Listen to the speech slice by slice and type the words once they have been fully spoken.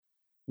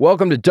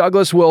Welcome to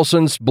Douglas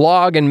Wilson's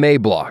Blog and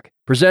Mablog,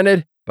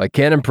 presented by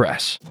Canon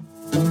Press.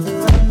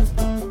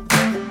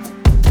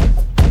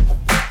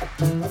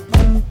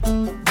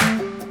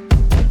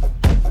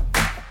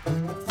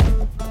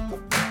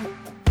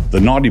 The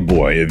Naughty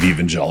Boy of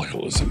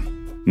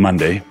Evangelicalism,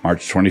 Monday,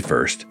 March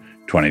 21st,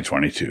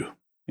 2022.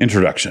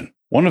 Introduction.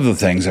 One of the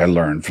things I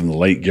learned from the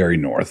late Gary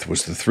North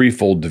was the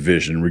threefold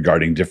division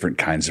regarding different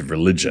kinds of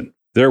religion.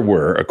 There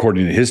were,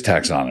 according to his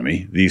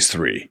taxonomy, these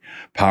three: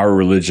 power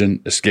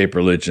religion, escape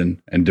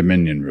religion, and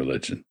dominion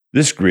religion.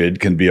 This grid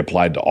can be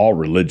applied to all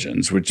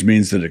religions, which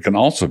means that it can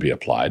also be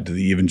applied to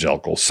the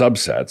evangelical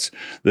subsets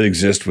that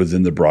exist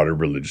within the broader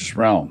religious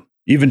realm.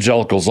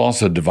 Evangelicals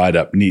also divide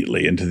up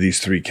neatly into these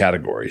three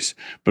categories,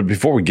 but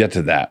before we get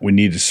to that, we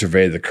need to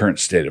survey the current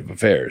state of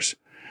affairs.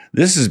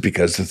 This is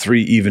because the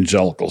three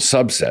evangelical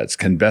subsets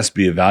can best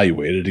be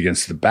evaluated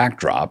against the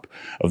backdrop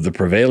of the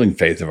prevailing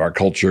faith of our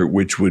culture,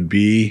 which would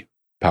be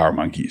power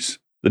monkeys.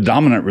 The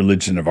dominant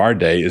religion of our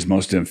day is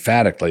most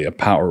emphatically a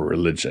power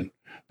religion.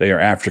 They are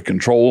after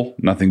control,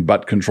 nothing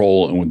but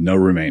control, and with no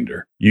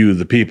remainder. You,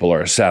 the people, are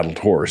a saddled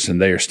horse,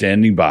 and they are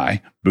standing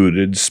by,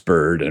 booted,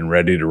 spurred, and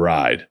ready to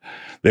ride.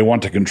 They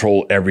want to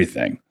control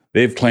everything.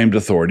 They've claimed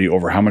authority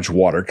over how much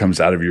water comes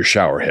out of your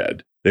shower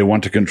head. They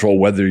want to control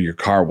whether your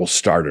car will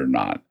start or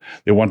not.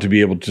 They want to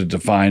be able to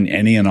define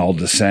any and all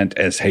dissent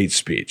as hate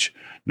speech.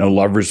 No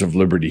lovers of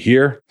liberty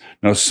here.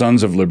 No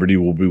sons of liberty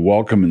will be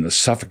welcome in the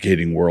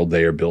suffocating world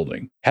they are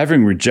building.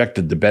 Having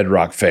rejected the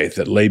bedrock faith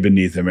that lay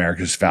beneath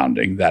America's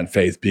founding, that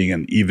faith being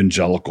an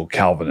evangelical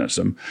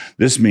Calvinism,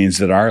 this means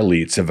that our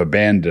elites have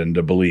abandoned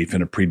a belief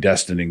in a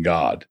predestining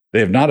God.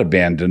 They have not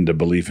abandoned a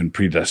belief in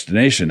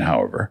predestination,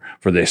 however,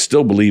 for they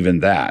still believe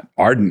in that.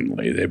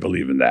 Ardently, they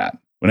believe in that.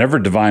 Whenever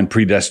divine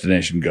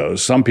predestination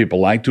goes, some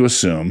people like to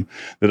assume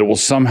that it will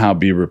somehow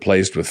be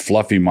replaced with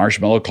fluffy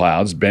marshmallow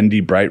clouds, bendy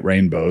bright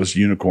rainbows,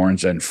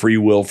 unicorns, and free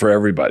will for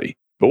everybody.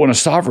 But when a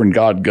sovereign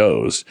God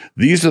goes,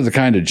 these are the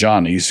kind of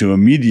Johnnies who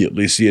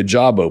immediately see a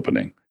job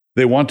opening.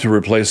 They want to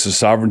replace the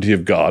sovereignty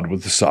of God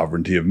with the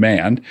sovereignty of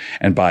man,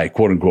 and by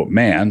quote-unquote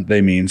man,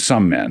 they mean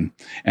some men,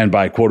 and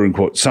by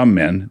quote-unquote some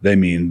men, they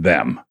mean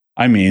them.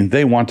 I mean,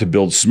 they want to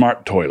build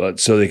smart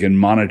toilets so they can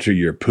monitor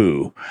your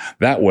poo.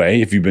 That way,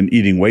 if you've been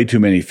eating way too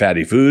many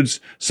fatty foods,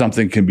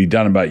 something can be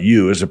done about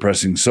you as a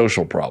pressing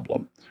social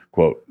problem.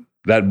 Quote,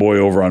 that boy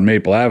over on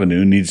Maple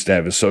Avenue needs to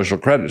have his social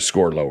credit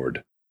score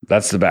lowered.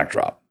 That's the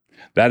backdrop.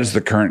 That is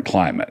the current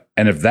climate.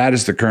 And if that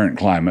is the current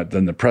climate,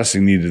 then the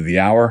pressing need of the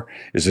hour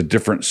is a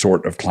different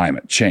sort of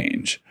climate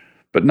change.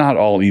 But not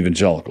all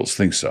evangelicals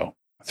think so.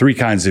 Three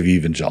kinds of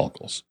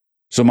evangelicals.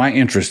 So my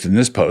interest in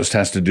this post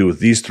has to do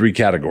with these three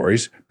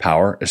categories: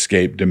 power,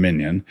 escape,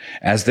 dominion,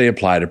 as they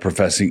apply to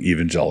professing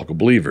evangelical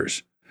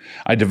believers.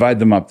 I divide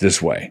them up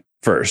this way.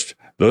 First,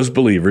 those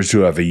believers who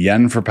have a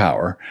yen for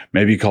power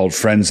may be called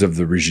friends of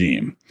the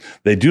regime.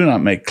 They do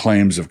not make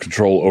claims of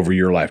control over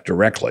your life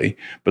directly,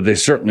 but they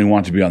certainly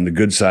want to be on the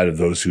good side of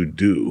those who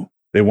do.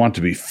 They want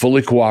to be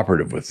fully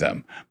cooperative with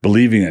them,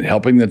 believing that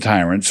helping the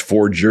tyrants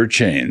forge your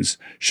chains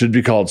should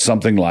be called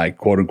something like,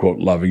 quote-unquote,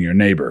 loving your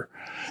neighbor.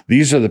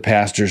 These are the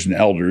pastors and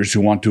elders who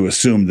want to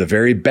assume the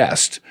very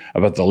best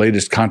about the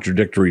latest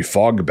contradictory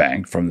fog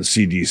bank from the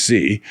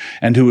CDC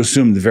and who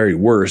assume the very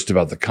worst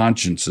about the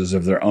consciences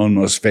of their own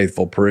most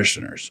faithful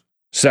parishioners.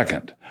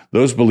 Second,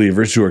 those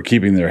believers who are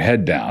keeping their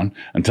head down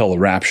until the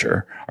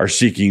rapture are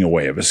seeking a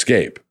way of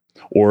escape.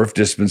 Or if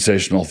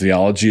dispensational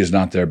theology is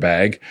not their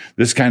bag,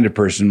 this kind of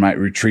person might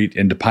retreat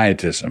into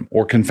pietism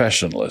or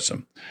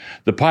confessionalism.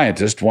 The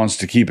pietist wants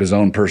to keep his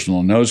own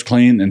personal nose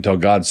clean until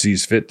God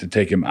sees fit to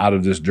take him out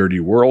of this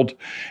dirty world,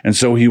 and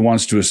so he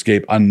wants to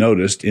escape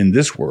unnoticed in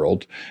this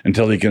world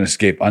until he can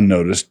escape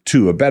unnoticed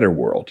to a better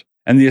world.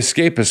 And the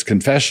escapist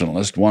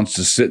confessionalist wants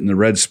to sit in the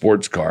red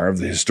sports car of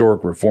the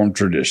historic Reformed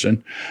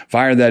tradition,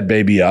 fire that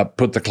baby up,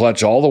 put the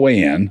clutch all the way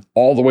in,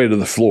 all the way to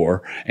the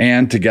floor,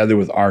 and, together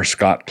with R.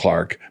 Scott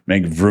Clark,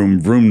 make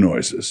vroom vroom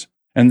noises.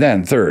 And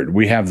then, third,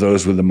 we have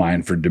those with a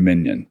mind for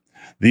dominion.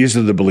 These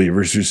are the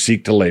believers who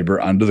seek to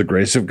labor under the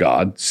grace of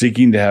God,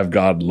 seeking to have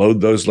God load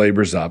those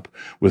labors up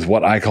with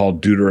what I call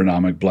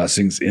Deuteronomic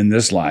blessings in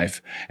this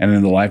life and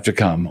in the life to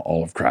come,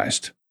 all of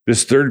Christ.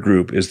 This third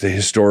group is the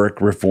historic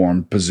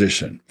Reformed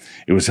position.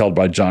 It was held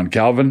by John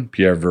Calvin,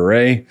 Pierre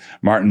Viret,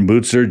 Martin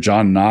Butzer,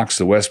 John Knox,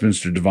 the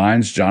Westminster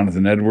Divines,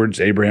 Jonathan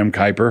Edwards, Abraham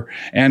Kuyper,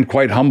 and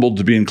quite humbled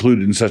to be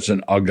included in such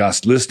an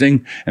august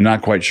listing and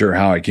not quite sure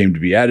how I came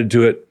to be added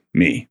to it,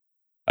 me.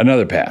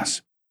 Another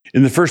pass.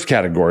 In the first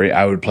category,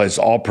 I would place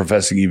all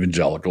professing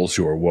evangelicals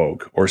who are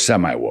woke or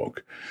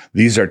semi-woke.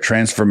 These are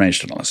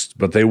transformationalists,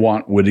 but they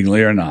want,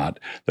 wittingly or not,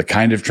 the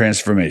kind of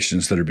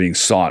transformations that are being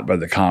sought by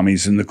the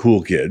commies and the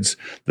cool kids,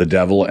 the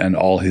devil and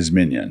all his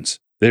minions.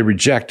 They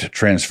reject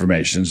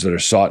transformations that are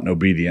sought in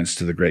obedience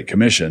to the Great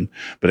Commission,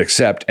 but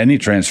accept any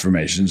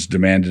transformations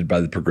demanded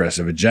by the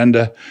progressive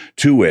agenda,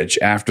 to which,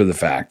 after the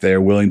fact, they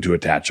are willing to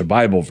attach a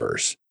Bible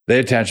verse. They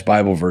attach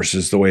Bible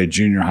verses the way a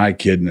junior high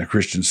kid in a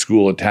Christian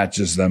school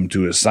attaches them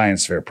to his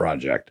science fair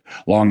project,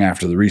 long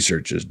after the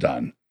research is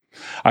done.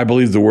 I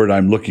believe the word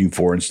I'm looking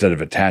for instead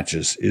of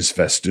attaches is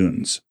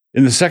festoons.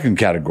 In the second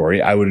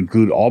category, I would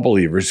include all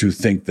believers who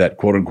think that,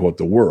 quote-unquote,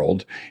 the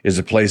world is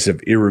a place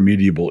of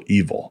irremediable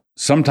evil.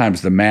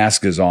 Sometimes the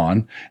mask is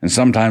on and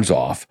sometimes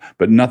off,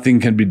 but nothing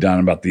can be done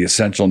about the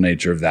essential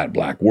nature of that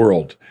black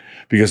world.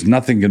 Because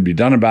nothing can be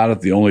done about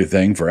it, the only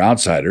thing for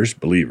outsiders,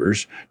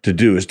 believers, to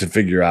do is to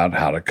figure out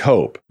how to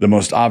cope. The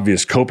most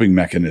obvious coping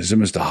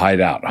mechanism is to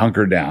hide out,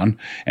 hunker down,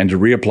 and to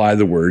reapply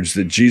the words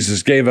that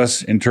Jesus gave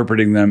us,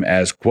 interpreting them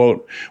as,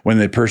 quote, when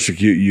they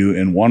persecute you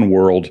in one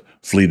world,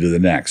 flee to the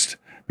next.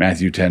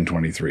 Matthew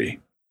 10:23.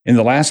 In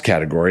the last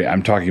category,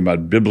 I'm talking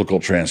about biblical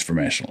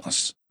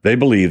transformationalists. They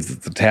believe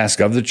that the task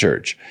of the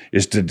church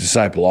is to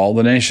disciple all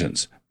the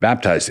nations,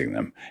 baptizing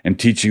them and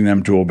teaching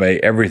them to obey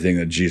everything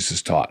that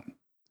Jesus taught.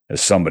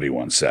 As somebody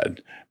once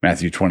said,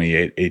 Matthew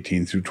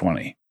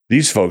 28:18-20.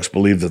 These folks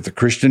believe that the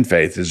Christian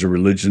faith is a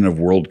religion of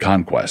world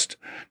conquest,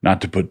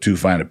 not to put too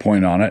fine a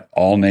point on it,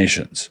 all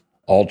nations,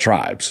 all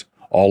tribes,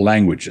 all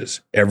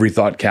languages, every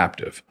thought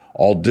captive,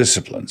 all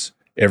disciplines,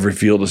 every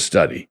field of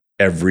study,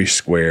 every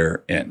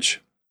square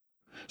inch.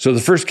 So the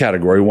first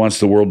category wants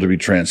the world to be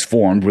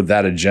transformed, with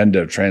that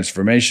agenda of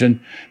transformation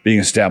being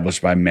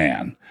established by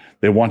man.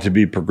 They want to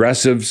be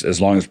progressives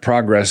as long as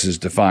progress is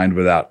defined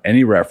without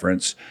any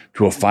reference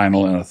to a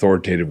final and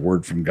authoritative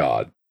word from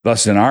God.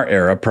 Thus, in our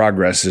era,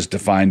 progress is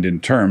defined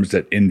in terms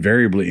that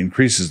invariably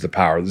increases the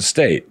power of the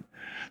state.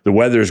 The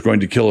weather is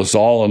going to kill us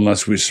all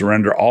unless we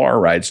surrender all our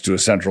rights to a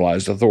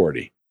centralized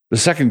authority. The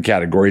second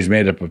category is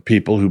made up of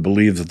people who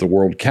believe that the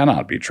world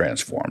cannot be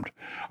transformed.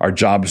 Our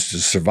job is to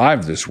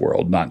survive this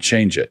world, not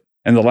change it.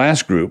 And the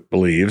last group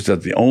believes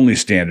that the only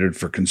standard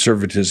for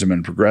conservatism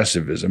and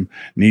progressivism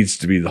needs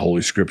to be the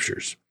Holy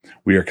Scriptures.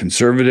 We are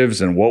conservatives,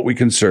 and what we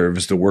conserve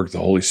is the work the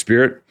Holy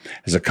Spirit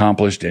has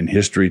accomplished in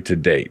history to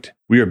date.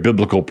 We are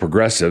biblical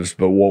progressives,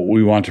 but what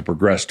we want to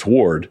progress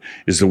toward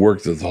is the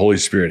work that the Holy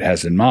Spirit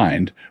has in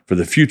mind for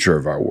the future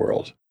of our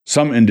world.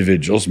 Some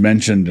individuals,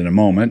 mentioned in a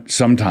moment,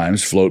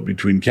 sometimes float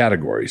between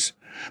categories,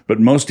 but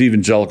most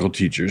evangelical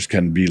teachers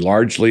can be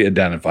largely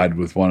identified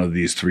with one of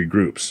these three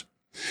groups.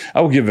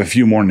 I will give a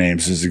few more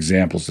names as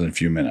examples in a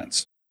few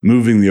minutes.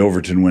 Moving the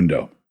Overton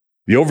window.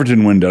 The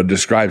Overton window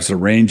describes the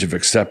range of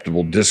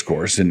acceptable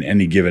discourse in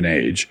any given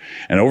age,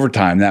 and over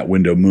time that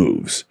window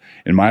moves.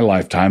 In my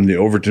lifetime, the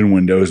Overton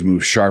window has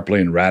moved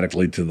sharply and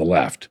radically to the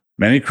left.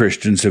 Many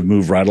Christians have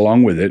moved right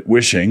along with it,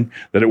 wishing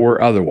that it were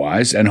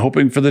otherwise and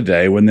hoping for the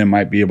day when they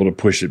might be able to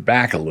push it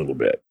back a little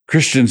bit.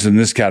 Christians in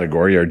this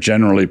category are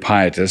generally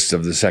pietists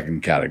of the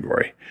second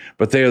category,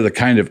 but they are the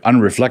kind of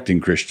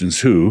unreflecting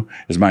Christians who,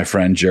 as my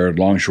friend Jared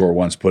Longshore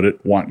once put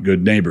it, want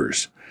good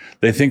neighbors.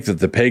 They think that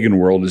the pagan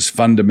world is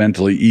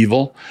fundamentally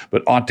evil,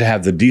 but ought to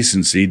have the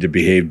decency to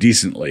behave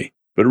decently.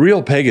 But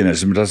real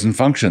paganism doesn't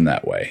function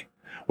that way.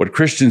 What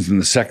Christians in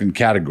the second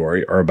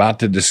category are about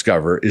to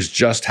discover is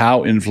just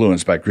how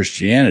influenced by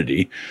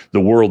Christianity the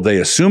world they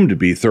assumed to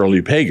be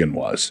thoroughly pagan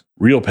was.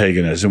 Real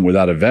paganism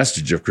without a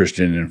vestige of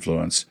Christian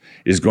influence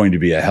is going to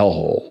be a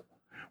hellhole.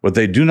 What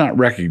they do not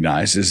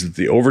recognize is that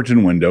the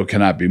Overton window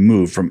cannot be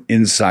moved from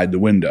inside the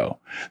window.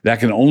 That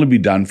can only be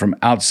done from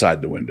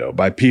outside the window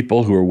by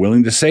people who are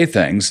willing to say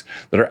things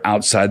that are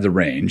outside the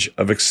range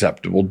of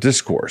acceptable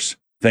discourse,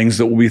 things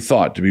that will be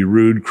thought to be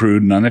rude,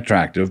 crude, and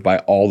unattractive by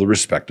all the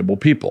respectable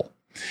people.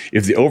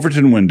 If the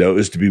Overton window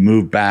is to be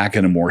moved back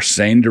in a more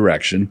sane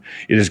direction,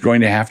 it is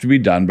going to have to be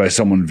done by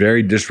someone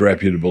very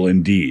disreputable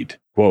indeed.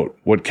 Quote,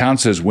 what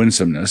counts as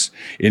winsomeness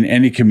in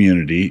any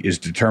community is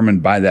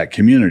determined by that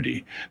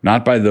community,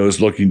 not by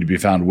those looking to be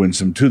found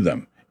winsome to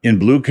them. In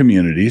blue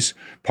communities,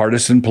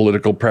 partisan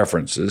political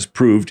preferences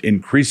proved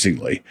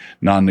increasingly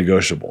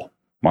non-negotiable.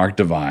 Mark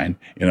Devine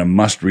in a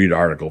must-read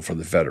article for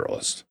The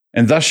Federalist.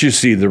 And thus you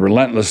see the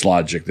relentless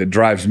logic that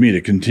drives me to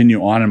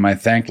continue on in my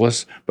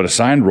thankless but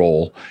assigned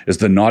role as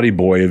the naughty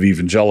boy of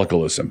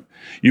evangelicalism.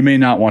 You may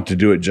not want to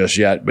do it just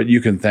yet, but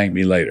you can thank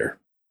me later.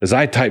 As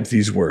I type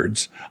these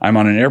words, I'm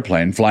on an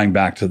airplane flying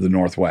back to the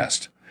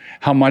Northwest.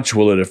 How much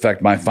will it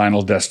affect my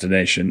final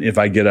destination if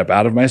I get up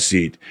out of my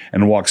seat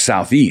and walk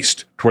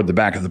southeast toward the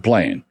back of the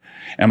plane?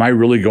 Am I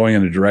really going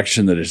in a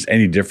direction that is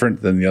any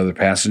different than the other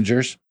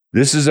passengers?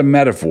 This is a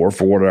metaphor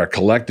for what our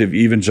collective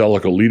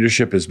evangelical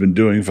leadership has been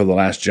doing for the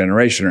last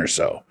generation or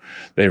so.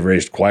 They've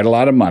raised quite a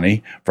lot of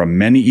money from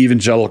many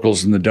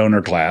evangelicals in the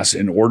donor class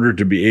in order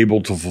to be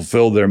able to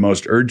fulfill their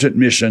most urgent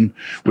mission,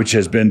 which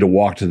has been to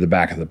walk to the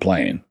back of the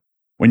plane.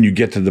 When you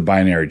get to the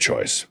binary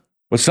choice.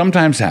 What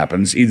sometimes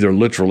happens, either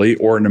literally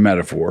or in a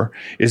metaphor,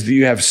 is that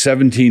you have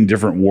 17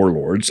 different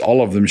warlords,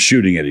 all of them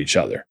shooting at each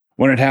other.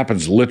 When it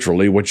happens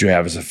literally, what you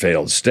have is a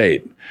failed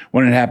state.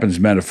 When it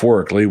happens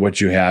metaphorically, what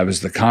you have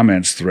is the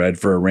comments thread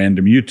for a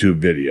random YouTube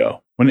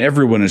video. When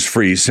everyone is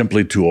free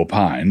simply to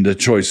opine, the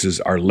choices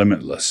are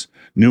limitless.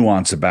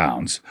 Nuance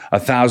abounds.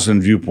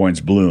 1,000 viewpoints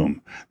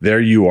bloom. There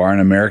you are,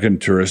 an American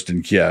tourist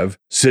in Kiev,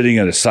 sitting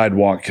at a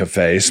sidewalk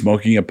cafe,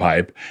 smoking a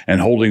pipe,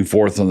 and holding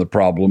forth on the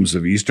problems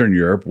of Eastern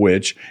Europe,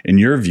 which, in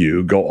your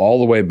view, go all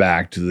the way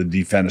back to the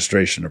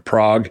defenestration of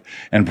Prague,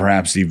 and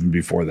perhaps even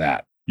before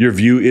that. Your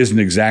view isn't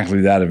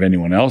exactly that of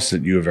anyone else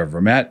that you have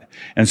ever met,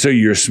 and so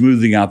you're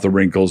smoothing out the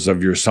wrinkles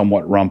of your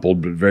somewhat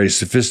rumpled but very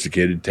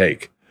sophisticated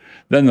take.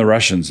 Then the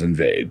Russians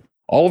invade.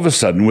 All of a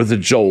sudden, with a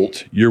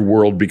jolt, your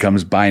world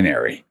becomes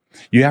binary.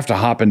 You have to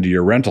hop into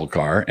your rental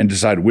car and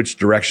decide which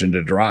direction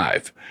to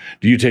drive.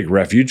 Do you take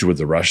refuge with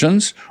the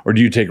Russians, or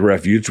do you take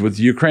refuge with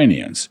the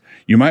Ukrainians?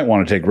 You might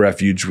want to take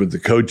refuge with the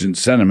cogent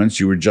sentiments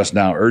you were just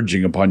now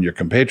urging upon your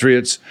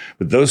compatriots,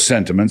 but those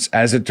sentiments,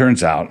 as it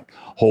turns out,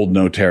 hold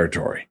no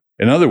territory.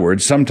 In other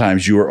words,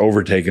 sometimes you are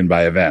overtaken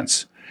by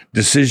events.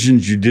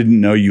 Decisions you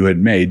didn't know you had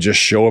made just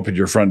show up at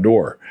your front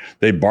door.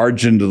 They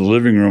barge into the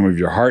living room of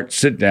your heart,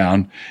 sit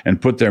down,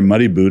 and put their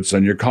muddy boots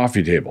on your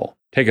coffee table.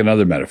 Take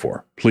another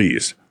metaphor,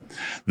 please.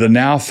 The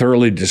now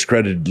thoroughly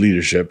discredited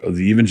leadership of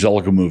the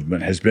evangelical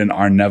movement has been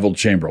our Neville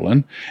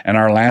Chamberlain, and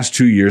our last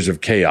 2 years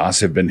of chaos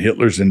have been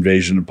Hitler's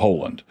invasion of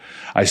Poland.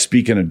 I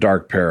speak in a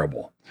dark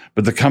parable.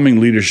 But the coming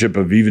leadership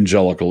of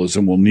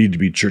evangelicalism will need to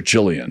be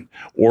Churchillian,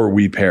 or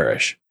we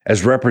perish.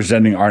 As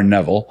representing our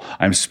Neville,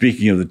 I'm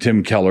speaking of the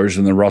Tim Kellers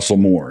and the Russell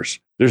Moores.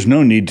 There's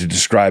no need to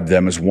describe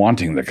them as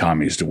wanting the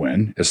commies to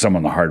win, as some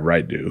on the hard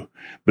right do,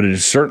 but it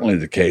is certainly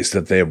the case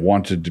that they have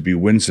wanted to be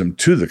winsome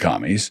to the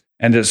commies,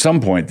 and at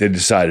some point they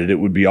decided it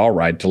would be all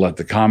right to let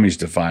the commies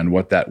define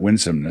what that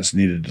winsomeness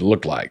needed to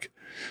look like.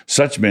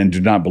 Such men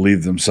do not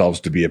believe themselves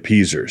to be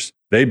appeasers.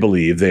 They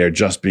believe they are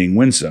just being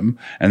winsome,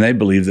 and they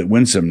believe that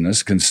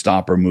winsomeness can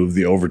stop or move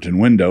the Overton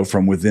window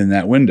from within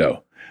that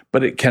window.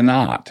 But it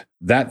cannot.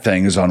 That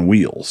thing is on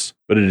wheels.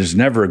 But it is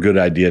never a good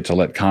idea to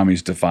let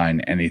commies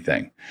define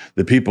anything.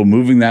 The people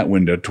moving that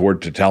window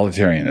toward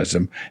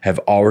totalitarianism have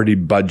already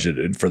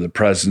budgeted for the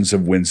presence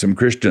of winsome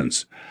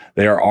Christians.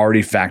 They are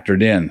already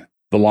factored in.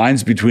 The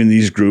lines between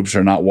these groups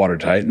are not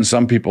watertight, and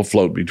some people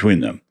float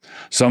between them.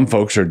 Some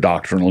folks are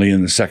doctrinally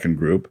in the second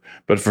group,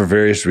 but for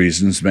various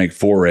reasons make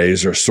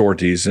forays or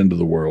sorties into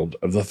the world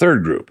of the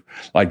third group,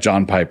 like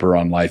John Piper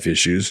on life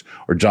issues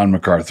or John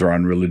MacArthur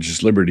on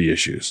religious liberty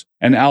issues.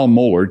 And Al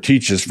Mohler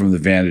teaches from the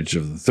vantage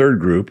of the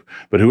third group,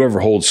 but whoever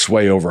holds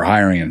sway over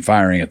hiring and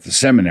firing at the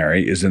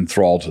seminary is in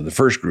thrall to the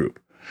first group.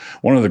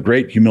 One of the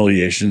great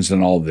humiliations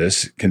in all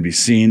this can be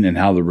seen in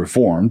how the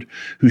Reformed,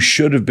 who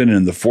should have been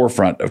in the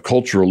forefront of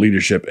cultural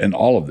leadership in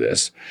all of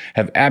this,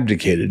 have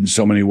abdicated in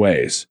so many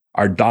ways.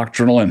 Our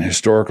doctrinal and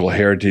historical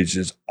heritage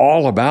is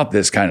all about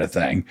this kind of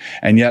thing,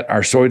 and yet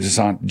our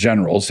soi-disant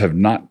generals have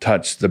not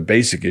touched the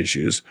basic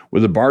issues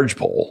with a barge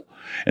pole.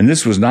 And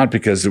this was not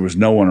because there was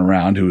no one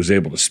around who was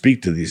able to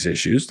speak to these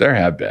issues. There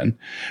have been.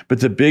 But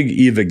the big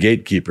EVA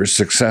gatekeepers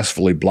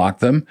successfully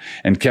blocked them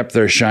and kept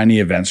their shiny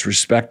events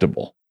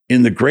respectable.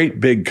 In the great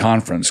big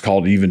conference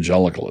called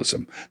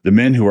evangelicalism, the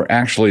men who were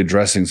actually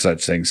addressing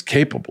such things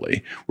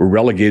capably were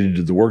relegated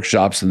to the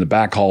workshops in the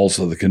back halls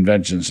of the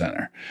convention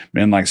center.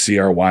 Men like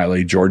C.R.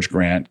 Wiley, George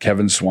Grant,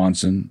 Kevin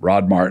Swanson,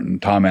 Rod Martin,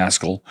 Tom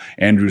Askell,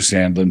 Andrew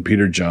Sandlin,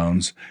 Peter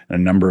Jones, and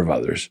a number of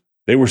others.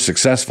 They were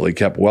successfully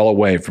kept well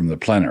away from the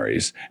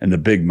plenaries and the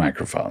big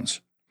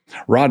microphones.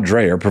 Rod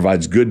Dreher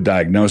provides good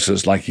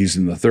diagnosis like he's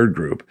in the third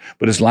group,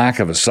 but his lack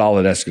of a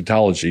solid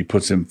eschatology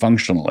puts him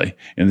functionally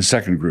in the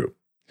second group.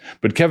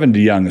 But Kevin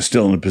DeYoung is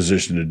still in a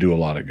position to do a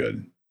lot of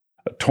good.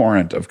 A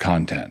torrent of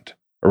content.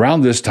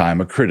 Around this time,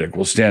 a critic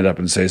will stand up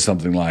and say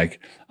something like,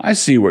 "I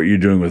see what you're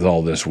doing with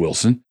all this,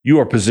 Wilson. You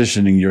are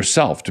positioning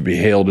yourself to be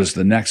hailed as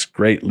the next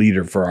great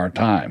leader for our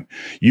time.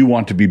 You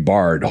want to be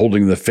barred,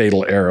 holding the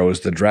fatal arrow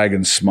as the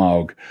dragon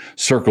Smaug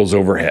circles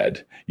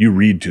overhead. You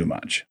read too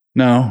much."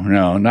 No,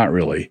 not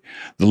really.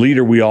 The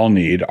leader we all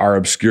need, our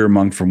obscure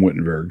monk from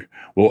Wittenberg,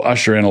 will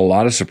usher in a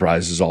lot of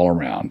surprises all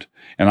around,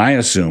 and I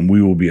assume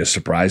we will be as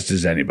surprised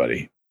as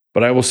anybody.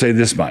 But I will say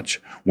this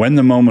much. When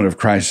the moment of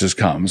crisis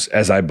comes,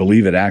 as I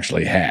believe it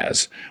actually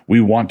has,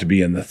 we want to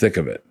be in the thick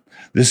of it.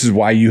 This is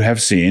why you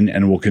have seen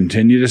and will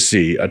continue to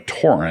see a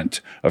torrent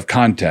of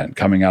content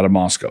coming out of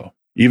Moscow.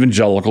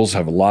 Evangelicals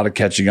have a lot of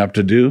catching up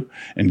to do,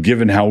 and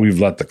given how we've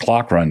let the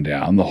clock run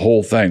down, the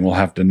whole thing will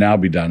have to now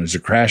be done as a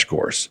crash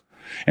course.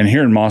 And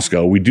here in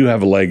Moscow, we do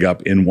have a leg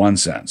up in one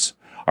sense.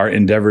 Our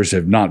endeavors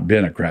have not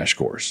been a crash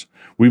course.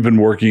 We've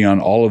been working on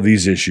all of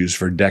these issues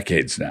for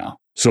decades now.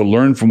 So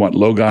learn from what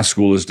Logos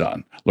School has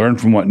done. Learn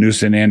from what New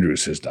St.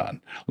 Andrews has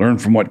done. Learn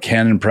from what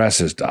Canon Press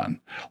has done.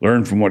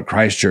 Learn from what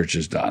Christ Church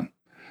has done.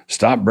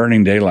 Stop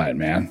burning daylight,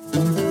 man.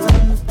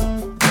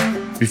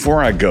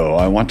 Before I go,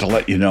 I want to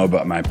let you know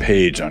about my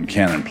page on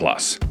Canon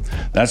Plus.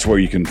 That's where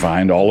you can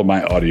find all of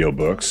my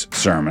audiobooks,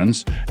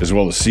 sermons, as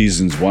well as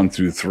seasons 1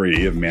 through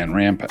 3 of Man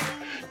Rampant.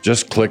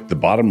 Just click the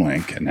bottom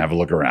link and have a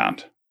look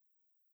around.